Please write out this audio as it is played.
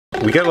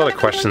We get a lot of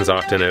questions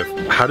often of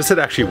how does it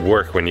actually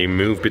work when you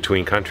move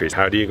between countries?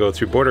 How do you go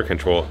through border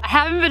control? I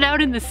haven't been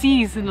out in the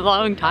seas in a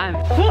long time.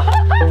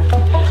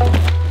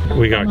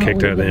 We got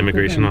kicked out of the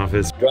immigration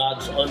office.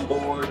 Drugs on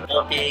board,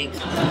 bookings,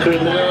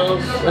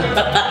 criminals.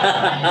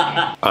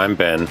 I'm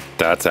Ben,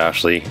 that's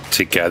Ashley.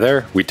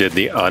 Together, we did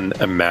the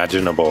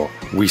unimaginable.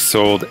 We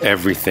sold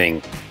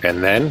everything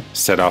and then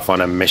set off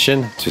on a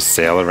mission to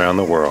sail around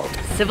the world.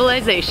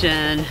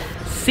 Civilization.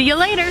 See you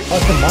later. Oh,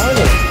 it's a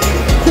marlin.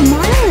 It's a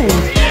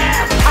marlin.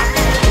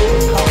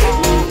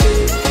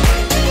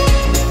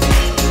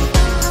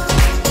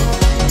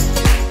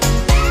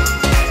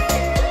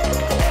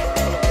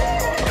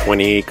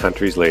 28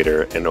 countries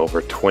later and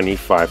over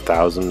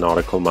 25,000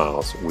 nautical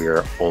miles, we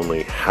are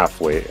only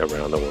halfway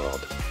around the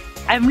world.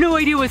 I have no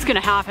idea what's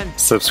gonna happen.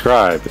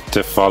 Subscribe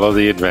to follow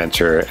the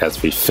adventure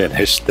as we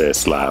finish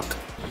this lap.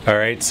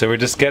 Alright, so we're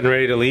just getting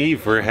ready to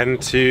leave. We're heading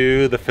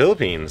to the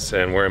Philippines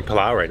and we're in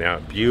Palau right now.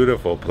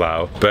 Beautiful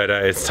Palau. But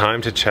it's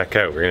time to check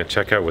out. We're gonna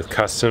check out with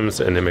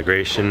Customs and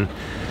Immigration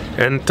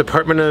and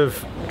Department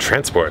of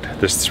Transport.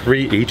 There's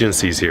 3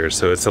 agencies here,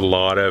 so it's a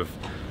lot of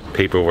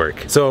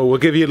paperwork. So we'll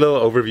give you a little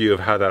overview of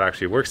how that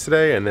actually works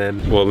today, and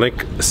then we'll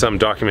link some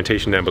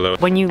documentation down below.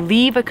 When you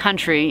leave a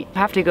country, you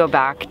have to go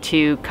back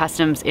to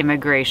Customs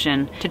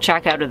Immigration to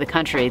check out of the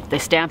country. They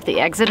stamp the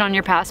exit on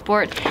your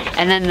passport,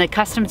 and then the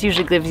Customs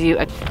usually gives you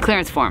a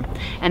clearance form.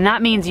 And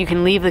that means you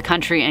can leave the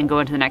country and go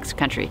into the next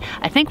country.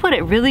 I think what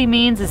it really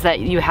means is that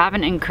you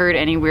haven't incurred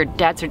any weird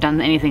debts or done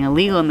anything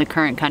illegal in the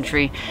current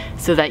country,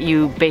 so that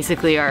you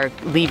basically are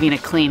leaving a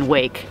clean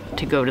wake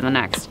to go to the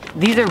next.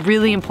 These are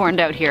really important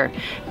out here.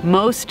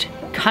 Most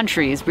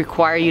countries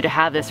require you to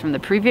have this from the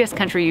previous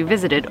country you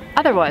visited,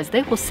 otherwise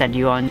they will send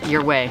you on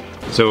your way.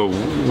 So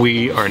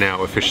we are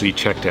now officially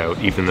checked out,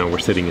 even though we're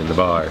sitting in the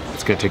bar.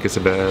 It's gonna take us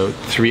about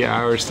 3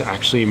 hours to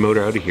actually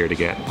motor out of here to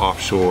get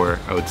offshore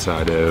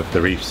outside of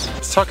the reefs.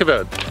 Let's talk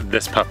about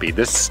this puppy.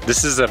 This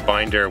is a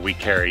binder we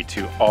carry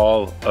to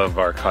all of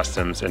our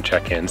customs and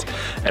check-ins,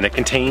 and it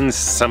contains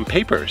some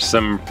papers,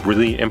 some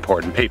really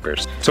important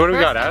papers. So what do we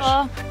got,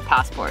 Ash?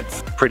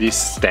 Passports. Pretty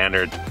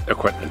standard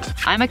equipment.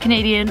 I'm a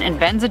Canadian and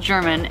Ben's a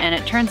German, and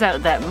it turns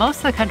out that most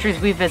of the countries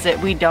we visit,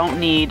 we don't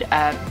need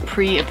a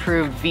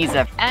pre-approved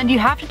visa. And you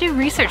have to do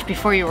research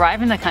before you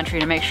arrive in the country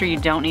to make sure you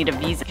don't need a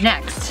visa.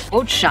 Next,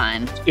 boat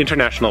shine.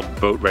 International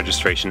boat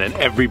registration, and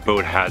every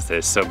boat has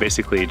this. So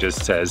basically it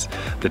just says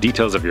the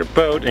details of your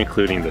boat,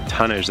 including the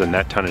tonnage, the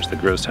net tonnage, the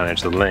gross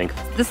tonnage, the length.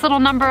 This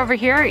little number over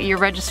here, your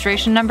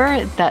registration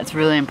number, that's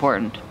really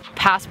important.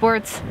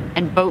 Passports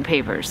and boat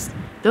papers.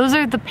 Those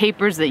are the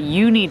papers that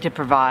you need to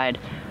provide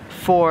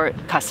for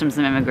Customs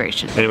and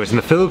Immigration. Anyways, in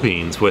the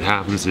Philippines, what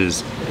happens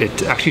is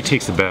it actually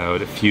takes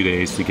about a few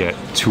days to get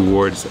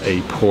towards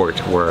a port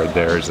where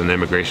there's an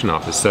immigration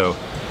office. So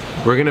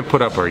we're gonna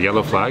put up our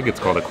yellow flag,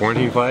 it's called a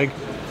quarantine flag,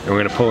 and we're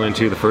gonna pull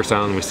into the first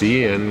island we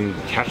see and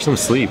catch some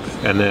sleep.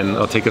 And then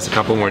it'll take us a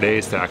couple more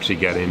days to actually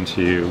get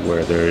into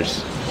where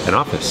there's an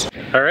office.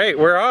 All right,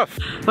 we're off.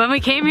 When we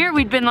came here,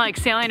 we'd been like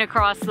sailing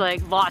across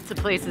like lots of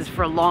places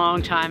for a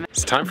long time.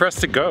 It's time for us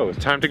to go.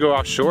 It's time to go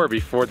offshore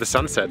before the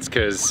sun sets,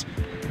 because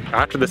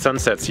after the sun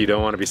sets, you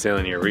don't want to be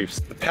sailing your reefs.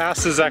 The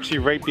pass is actually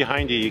right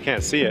behind you. You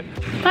can't see it.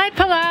 Bye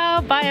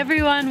Palau, bye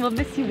everyone. We'll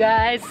miss you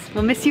guys.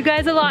 We'll miss you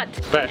guys a lot.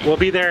 But we'll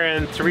be there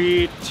in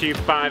 3 to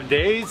 5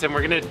 days, and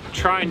we're gonna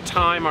try and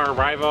time our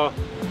arrival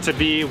to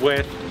be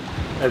with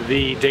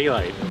the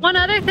daylight. One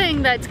other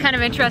thing that's kind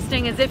of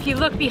interesting is if you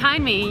look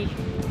behind me,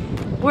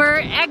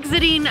 we're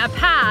exiting a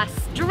pass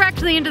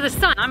directly into the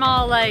sun. I'm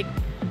all like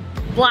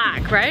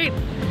black, right?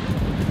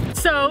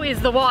 So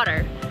is the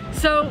water.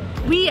 So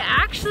we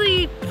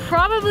actually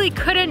probably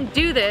couldn't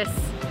do this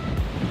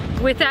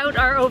without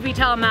our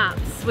OVTEL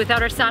maps,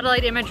 without our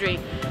satellite imagery.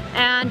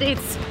 And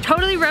it's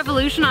totally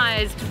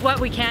revolutionized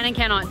what we can and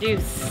cannot do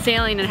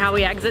sailing and how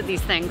we exit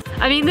these things.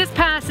 I mean, this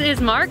pass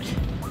is marked.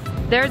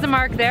 There's a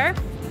mark there.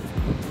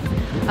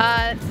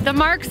 The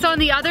marks on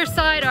the other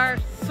side are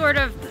sort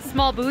of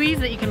small buoys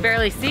that you can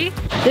barely see.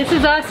 This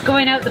is us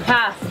going out the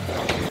pass.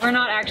 We're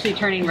not actually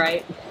turning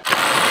right.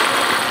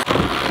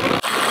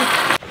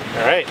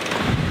 All right,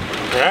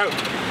 we're out.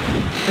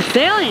 We're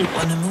sailing.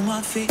 Wanna move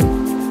my feet,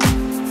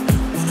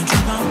 wanna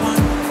drop my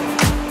one,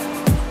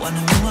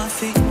 wanna move my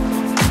feet,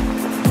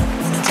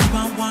 wanna drop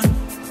my one,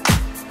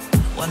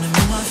 wanna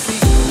move my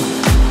feet.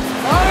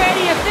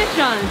 Already a fish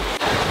on.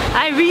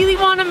 I really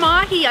want a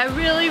mahi. I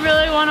really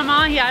want a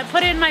mahi. I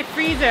put it in my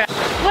freezer.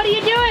 What are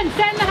you doing?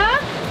 Setting the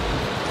hook?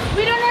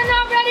 We are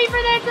not ready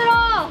for this at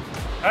all.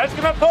 I'm just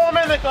gonna pull him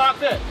in the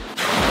cockpit.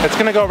 It's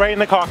gonna go right in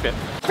the cockpit.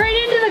 Straight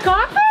into the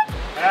cockpit?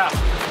 Yeah.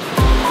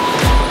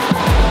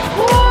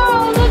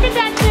 Whoa, look at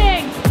that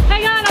thing.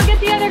 Hang on, I'll get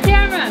the other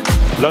camera.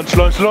 Lunch,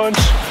 lunch, lunch.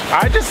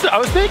 I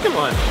was making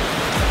lunch.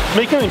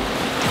 Making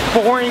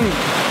boring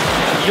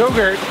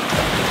yogurt.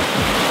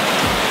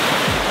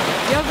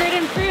 Yogurt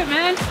and fruit,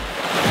 man.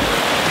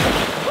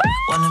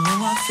 Wanna move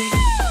my feet,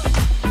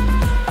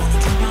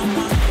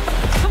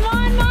 Come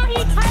on,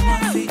 Mahi, tie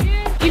out.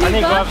 You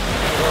need gloves?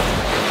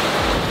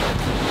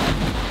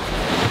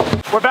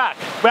 We're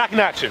back in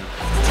action.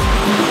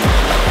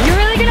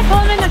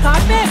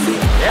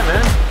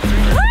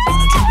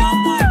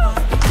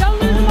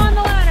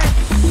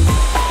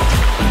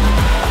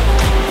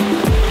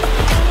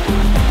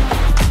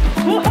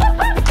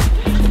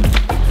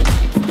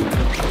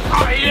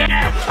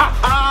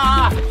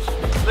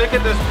 Look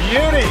at this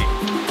beauty.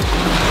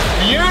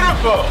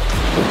 Beautiful.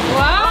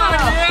 Wow.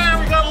 Oh, yeah,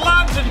 we got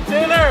lunch and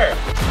dinner.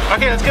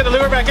 Okay, let's get the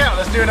lure back out.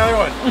 Let's do another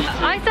one.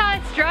 I saw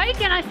it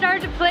strike and I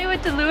started to play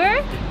with the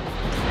lure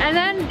and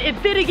then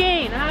it bit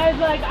again. And I was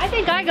like, I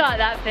think I got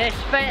that fish,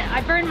 but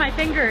I burned my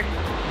finger.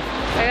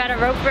 I got a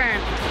rope burn.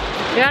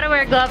 You gotta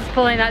wear gloves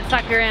pulling that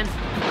sucker in.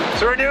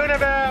 So we're doing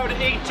about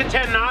 8 to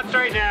 10 knots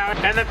right now,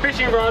 and the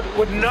fishing rod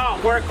would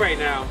not work right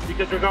now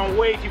because we're going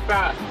way too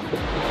fast.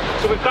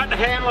 So we've got the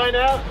hand line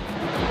out,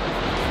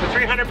 the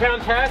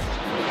 300-pound test,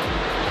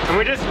 and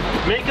we're just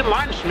making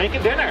lunch,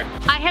 making dinner.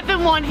 I have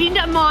been wanting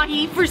a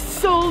mahi for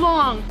so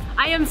long.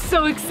 I am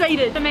so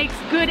excited. It makes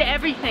good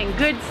everything.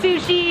 Good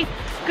sushi,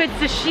 good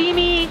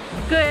sashimi,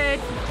 good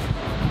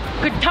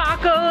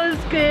tacos,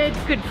 good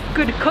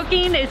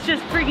cooking. It's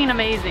just freaking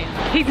amazing.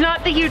 He's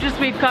not the hugest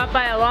we've caught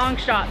by a long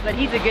shot, but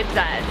he's a good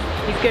size.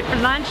 He's good for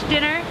lunch,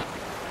 dinner.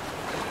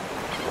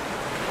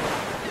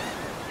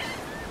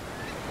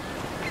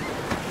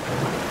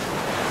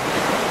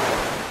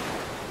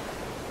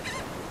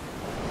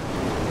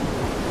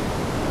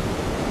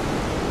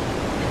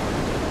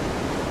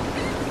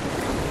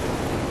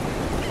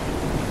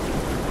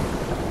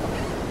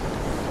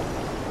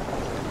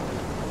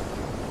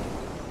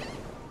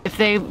 If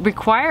they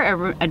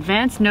require an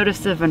advance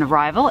notice of an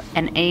arrival,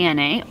 an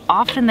ANA,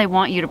 often they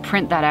want you to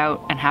print that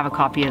out and have a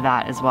copy of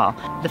that as well.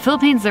 The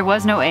Philippines, there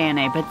was no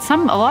ANA,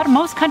 but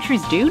most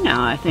countries do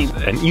now, I think.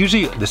 And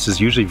usually, this is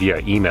usually via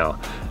email.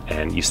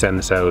 And you send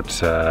this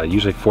out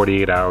usually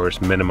 48 hours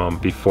minimum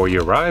before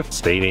you arrive,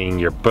 stating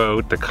your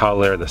boat, the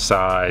color, the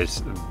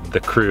size,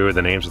 the crew,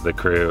 the names of the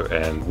crew,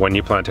 and when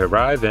you plan to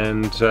arrive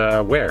and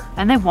where.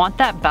 And they want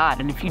that bad,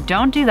 and if you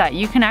don't do that,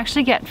 you can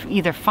actually get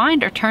either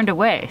fined or turned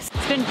away.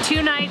 It's been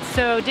 2 nights,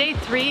 so day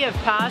 3 of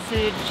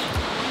passage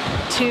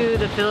to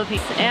the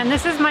Philippines. And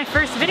this is my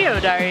first video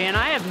diary, and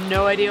I have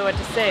no idea what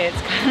to say.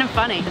 It's kind of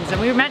funny. So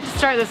we were meant to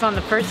start this on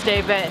the first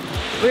day, but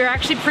we were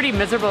actually pretty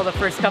miserable the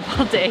first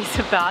couple of days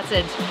of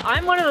passage.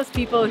 I'm one of those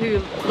people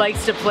who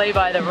likes to play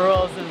by the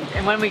rules,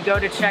 and when we go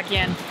to check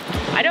in,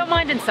 I don't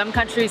mind in some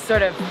countries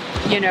sort of,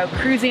 you know,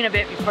 cruising a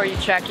bit before you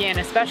check in,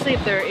 especially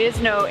if there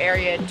is no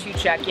area to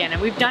check in.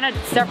 And we've done it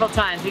several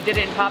times. We did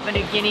it in Papua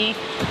New Guinea,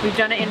 we've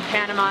done it in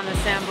Panama and the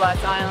San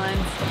Blas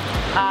Islands.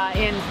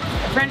 In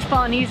French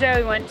Polynesia,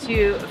 we went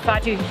to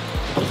Fatu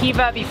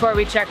Hiva before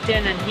we checked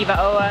in, and Hiva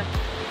Oa.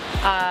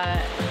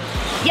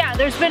 Yeah,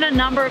 there's been a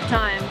number of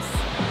times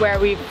where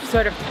we've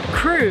sort of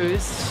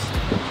cruised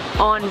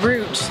en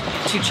route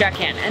to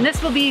check in, and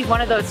this will be one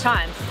of those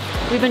times.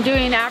 We've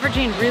been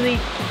averaging really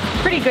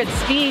pretty good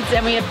speeds,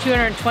 and we have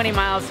 220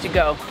 miles to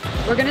go.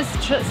 We're gonna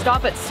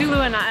stop at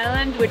Suluan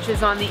Island, which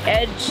is on the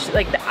edge,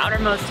 like the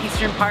outermost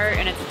eastern part,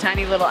 and it's a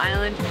tiny little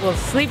island. We'll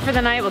sleep for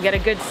the night, we'll get a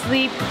good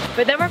sleep,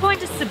 but then we're going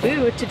to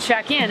Cebu to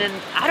check in, and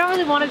I don't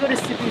really want to go to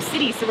Cebu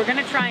City, so we're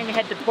gonna try and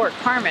head to Port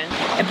Carmen.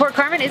 And Port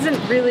Carmen isn't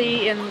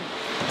really in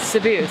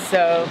Cebu,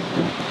 so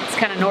it's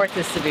kind of north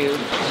of Cebu.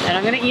 And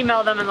I'm gonna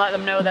email them and let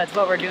them know that's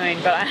what we're doing,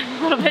 but I'm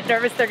a little bit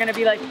nervous they're gonna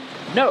be like,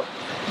 no,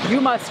 you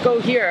must go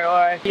here,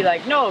 or be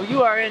like, no,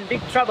 you are in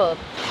big trouble.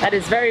 That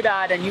is very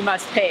bad and you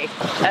must pay.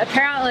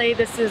 Apparently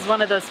this is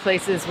one of those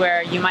places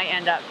where you might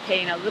end up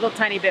paying a little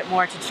tiny bit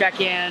more to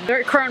check in.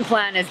 Their current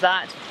plan is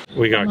that.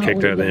 We got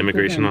kicked out of the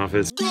immigration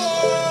office.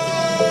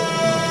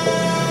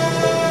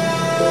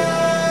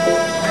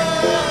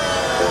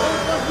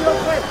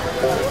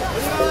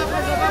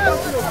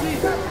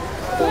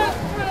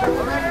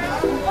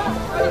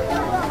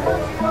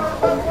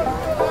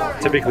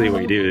 Typically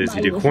what you do is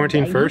you do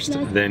quarantine first,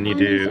 then you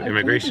do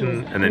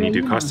immigration, and then you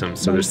do customs.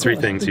 So there's 3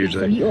 things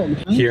usually.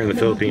 Here in the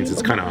Philippines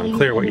it's kind of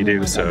unclear what you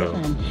do, so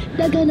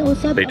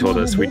they told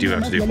us we do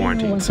have to do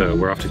quarantine. So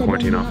we're off to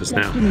quarantine office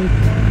now.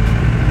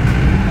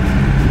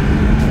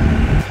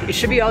 It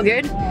should be all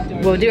good.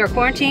 We'll do our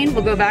quarantine,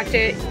 we'll go back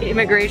to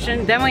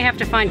immigration, then we have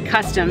to find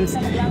customs.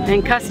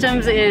 And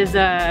customs is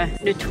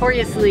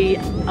notoriously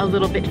a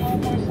little bit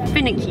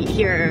finicky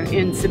here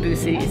in Cebu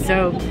City,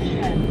 so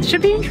it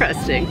should be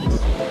interesting.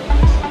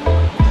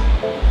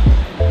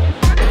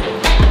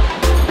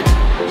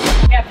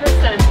 Yeah, first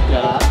time.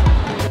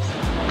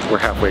 We're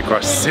halfway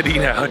across the city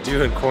now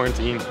doing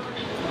quarantine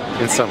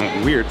in some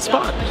weird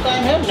spot.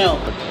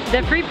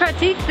 The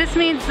pre-pratique, this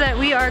means that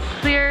we are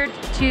cleared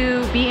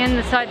to be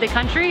inside the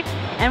country,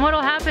 and what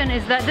will happen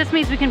is that this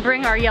means we can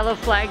bring our yellow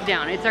flag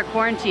down. It's our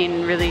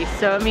quarantine release,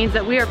 so it means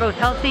that we are both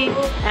healthy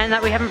and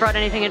that we haven't brought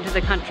anything into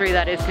the country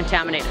that is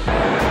contaminated.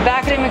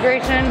 Back at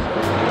immigration,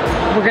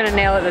 we're gonna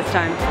nail it this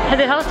time.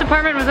 The health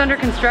department was under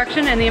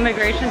construction and the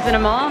immigration's in a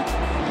mall,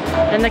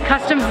 and the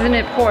customs is in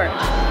a port.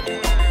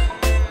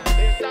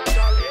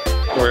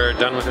 We're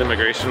done with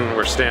immigration,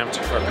 we're stamped,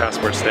 our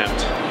passport's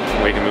stamped,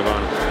 way to move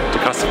on to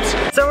customs.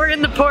 So we're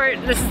in the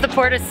port, this is the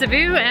port of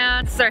Cebu,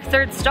 and it's our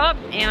 3rd stop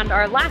and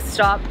our last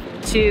stop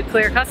to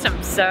clear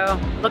customs. So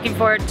looking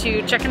forward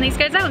to checking these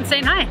guys out and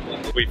saying hi.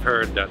 We've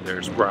heard that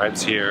there's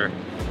bribes here.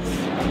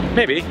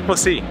 Maybe, we'll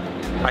see.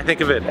 I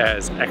think of it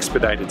as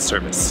expedited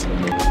service.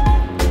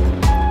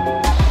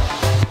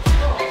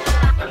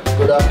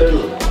 Good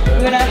afternoon.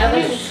 Good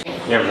afternoon.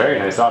 Yeah, very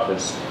nice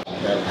office.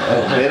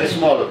 Very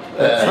small.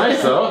 It's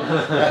nice though.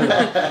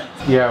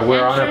 Yeah,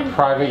 we're on a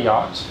private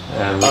yacht.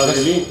 And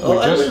Really? Oh,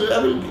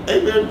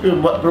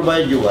 I will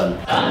provide you one.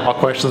 all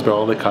questions by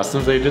all the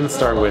customs agents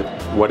start with,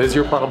 what is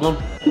your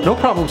problem? No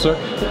problem, sir.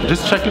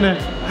 Just checking in.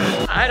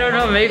 I don't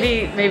know,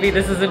 maybe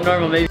this isn't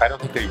normal. Maybe. I don't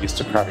think they're used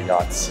to private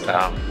yachts.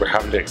 We're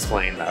having to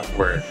explain that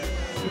we're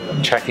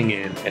checking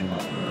in and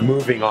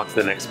moving on to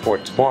the next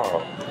port tomorrow,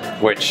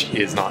 which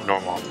is not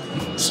normal.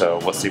 So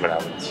we'll see what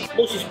happens.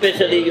 Most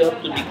especially, you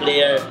have to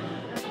declare,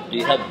 do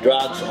you have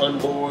drugs on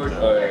board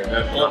or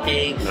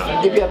narcotics?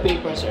 No. Give you a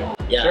paper, sir.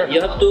 Yeah, Sure.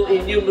 you have to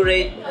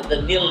enumerate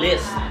the nil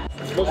list.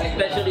 Most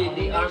especially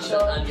the arms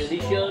and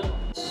ammunition,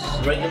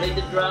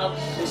 regulated drugs,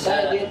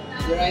 Beside it,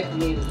 the right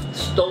nil.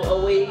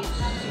 stowaways,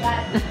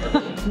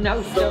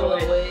 No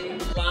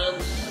stowaways,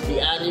 funds, the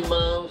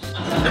animals,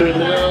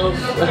 criminals.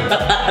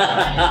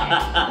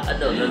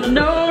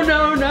 No.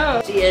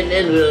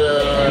 CNN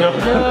will.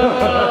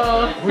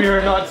 We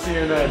are not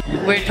CNN.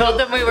 We told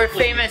them we were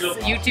famous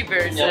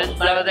YouTubers, and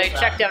so they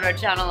checked out our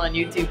channel on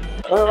YouTube.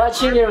 We're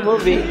watching your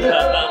movie.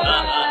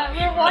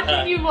 We're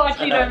watching you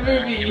watching our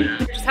movie.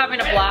 Just having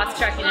a blast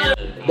checking in.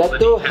 The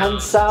two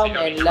handsome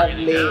and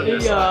lovely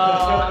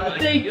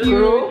Thank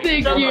crew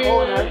Thank from you.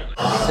 owner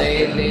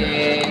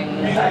sailing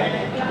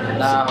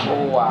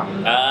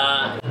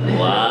Nahua.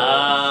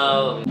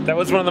 Wow. That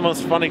was one of the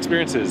most fun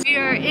experiences. We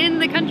are in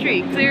the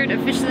country, cleared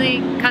officially,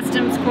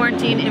 customs,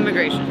 quarantine,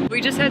 immigration.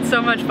 We just had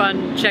so much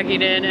fun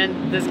checking in,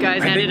 and this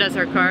guy's handed us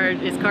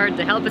his card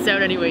to help us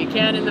out any way he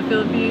can in the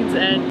Philippines,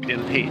 and We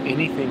didn't pay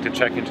anything to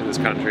check into this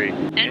country.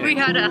 we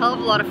had a hell of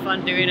a lot of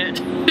fun doing it.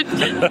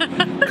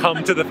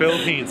 Come to the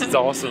Philippines, it's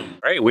awesome.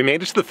 All right, we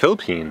made it to the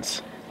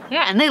Philippines.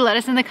 Yeah, and they let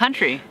us in the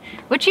country,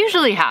 which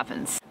usually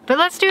happens. But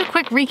let's do a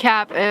quick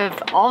recap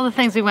of all the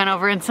things we went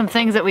over and some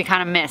things that we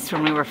kind of missed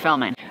when we were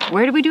filming.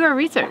 Where did we do our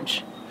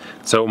research?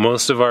 So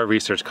most of our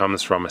research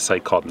comes from a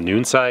site called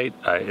Noonsite.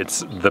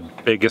 It's the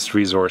biggest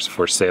resource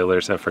for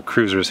sailors and for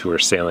cruisers who are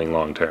sailing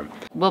long term.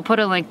 We'll put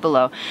a link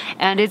below.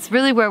 And it's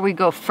really where we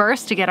go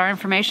first to get our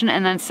information,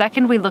 and then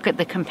second we look at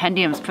the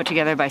compendiums put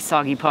together by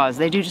Soggy Paws.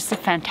 They do just a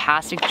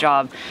fantastic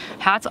job.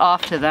 Hats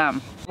off to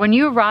them. When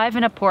you arrive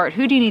in a port,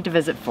 who do you need to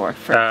visit for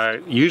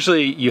first?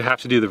 Usually you have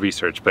to do the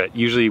research, but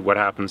usually what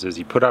happens is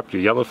you put up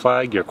your yellow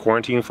flag, your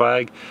quarantine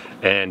flag,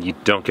 and you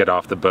don't get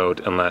off the boat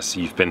unless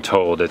you've been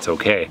told it's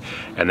okay.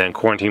 And then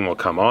quarantine will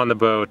come on the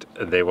boat.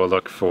 They will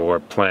look for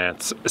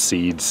plants,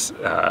 seeds,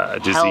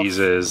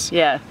 diseases,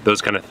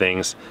 those kind of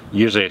things.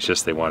 Usually it's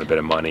just they want a bit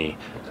of money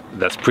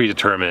that's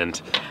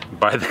predetermined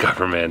by the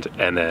government,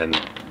 and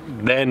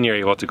then you're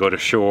able to go to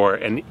shore.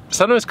 And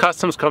sometimes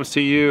customs comes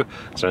to you,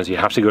 sometimes you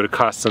have to go to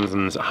customs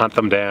and hunt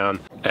them down,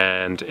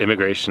 and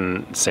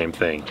immigration, same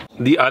thing.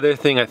 The other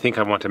thing I think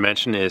I want to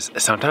mention is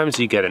sometimes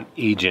you get an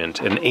agent.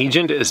 An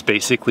agent is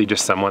basically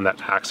just someone that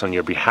acts on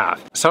your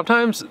behalf.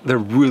 Sometimes they're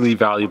really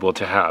valuable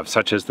to have,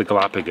 such as the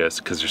Galapagos,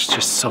 because there's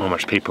just so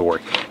much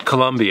paperwork.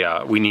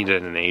 Colombia, we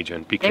needed an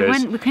agent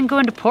because we couldn't go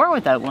into port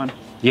without one.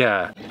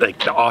 yeah, like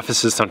the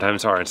offices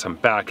sometimes are in some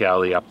back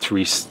alley up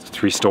three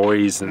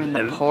stories, and,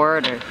 In the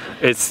port, or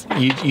it's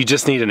you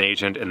just need an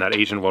agent, and that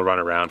agent will run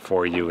around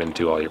for you and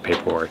do all your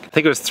paperwork. I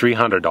think it was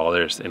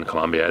 $300 in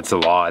Colombia. It's a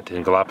lot.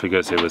 In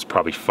Galapagos it was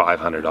probably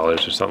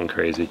 $500 or something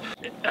crazy.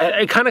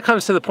 It kind of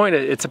comes to the point,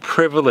 it's a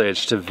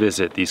privilege to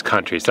visit these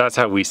countries. That's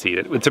how we see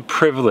it. It's a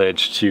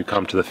privilege to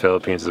come to the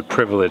Philippines. It's a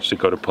privilege to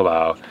go to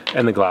Palau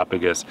and the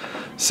Galapagos.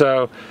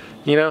 So,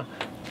 you know,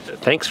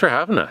 thanks for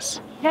having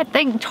us. yeah,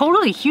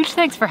 totally huge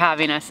thanks for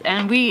having us,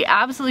 and we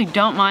absolutely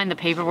don't mind the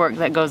paperwork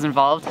that goes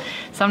involved.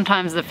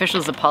 Sometimes the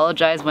officials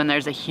apologize when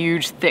there's a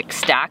huge thick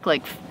stack,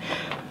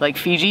 like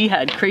Fiji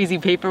had crazy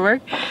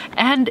paperwork,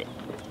 and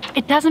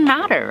it doesn't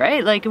matter,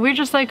 right? Like, we're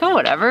just like, oh,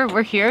 whatever,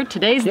 we're here.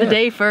 Today's the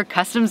day for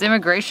customs,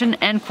 immigration,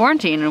 and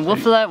quarantine, and we'll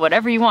fill out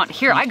whatever you want.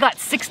 Here, I got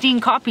 16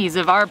 copies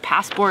of our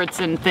passports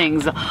and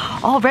things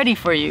all ready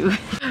for you.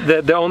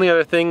 The only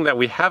other thing that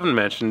we haven't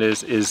mentioned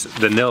is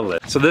the nil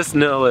list. So this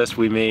nil list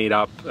we made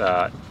up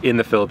in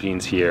the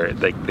Philippines here.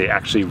 They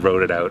actually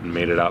wrote it out and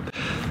made it up.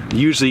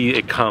 Usually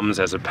it comes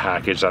as a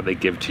package that they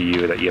give to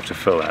you that you have to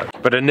fill out.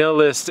 But a nil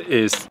list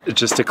is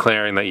just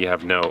declaring that you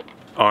have no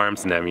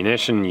arms and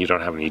ammunition, you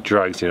don't have any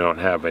drugs, you don't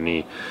have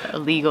any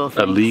illegal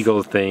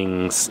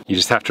things. You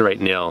just have to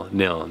write nil,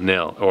 nil,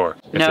 nil. Or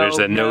if there's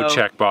a no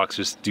checkbox,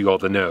 just do all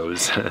the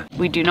no's.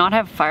 We do not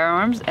have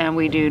firearms, and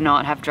we do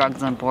not have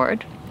drugs on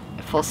board.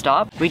 Full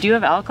stop. We do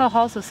have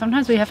alcohol, so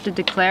sometimes we have to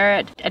declare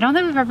it. I don't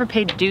think we've ever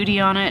paid duty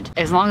on it.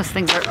 As long as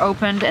things are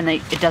opened and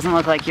it doesn't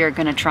look like you're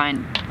gonna try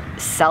and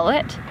sell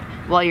it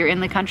while you're in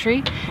the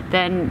country,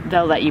 then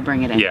they'll let you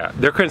bring it in. Yeah,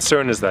 their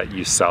concern is that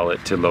you sell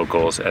it to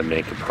locals and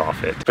make a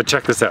profit. But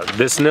check this out,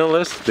 this nil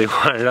list, they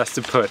wanted us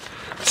to put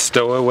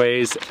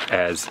stowaways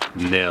as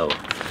nil.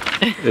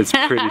 It's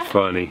pretty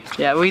funny.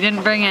 Yeah, we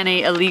didn't bring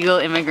any illegal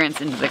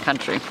immigrants into the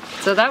country.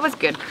 So that was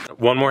good.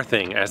 One more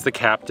thing, as the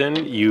captain,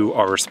 you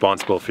are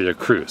responsible for your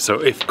crew. So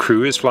if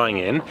crew is flying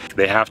in,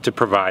 they have to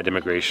provide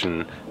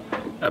immigration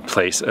a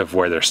place of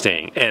where they're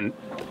staying. And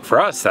for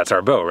us, that's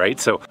our boat, right?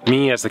 So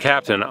me as the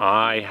captain,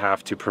 I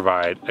have to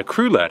provide a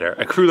crew letter.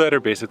 A crew letter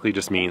basically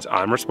just means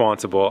I'm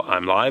responsible,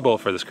 I'm liable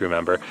for this crew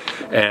member,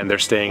 and they're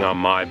staying on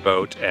my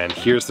boat, and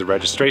here's the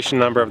registration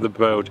number of the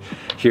boat,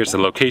 here's the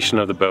location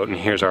of the boat, and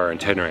here's our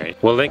itinerary.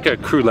 We'll link a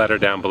crew letter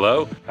down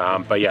below,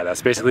 but yeah,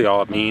 that's basically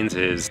all it means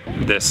is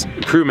this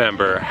crew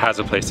member has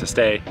a place to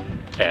stay,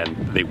 and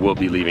they will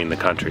be leaving the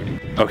country.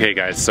 Okay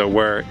guys, so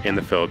we're in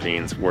the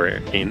Philippines. We're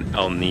in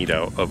El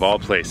Nido, of all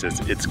places.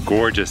 It's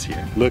gorgeous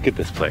here. Look at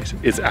this place.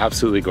 It's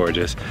absolutely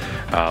gorgeous.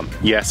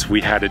 Yes,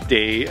 we had a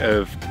day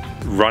of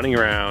running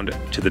around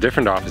to the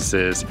different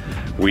offices.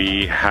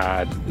 We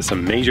had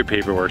some major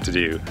paperwork to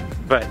do,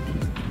 but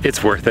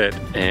it's worth it,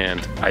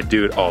 and I'd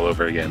do it all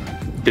over again.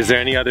 Is there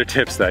any other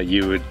tips that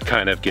you would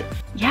kind of give?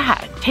 Yeah,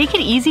 take it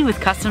easy with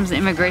customs and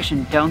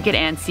immigration. Don't get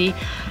antsy.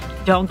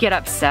 Don't get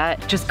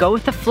upset, just go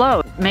with the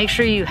flow. Make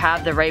sure you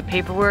have the right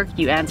paperwork,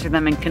 you answer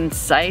them in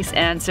concise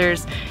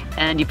answers,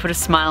 and you put a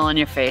smile on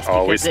your face.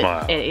 Always because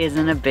smile. It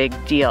isn't a big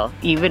deal.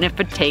 Even if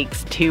it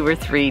takes 2 or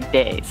 3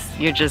 days,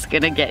 you're just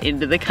gonna get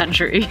into the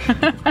country.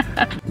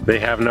 They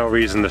have no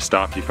reason to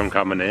stop you from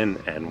coming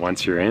in, and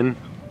once you're in,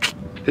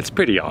 it's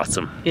pretty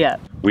awesome. Yeah.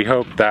 We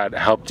hope that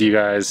helped you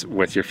guys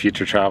with your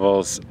future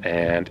travels,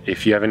 and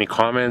if you have any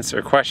comments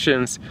or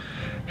questions,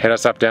 hit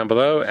us up down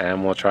below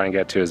and we'll try and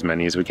get to as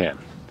many as we can.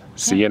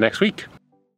 See you next week.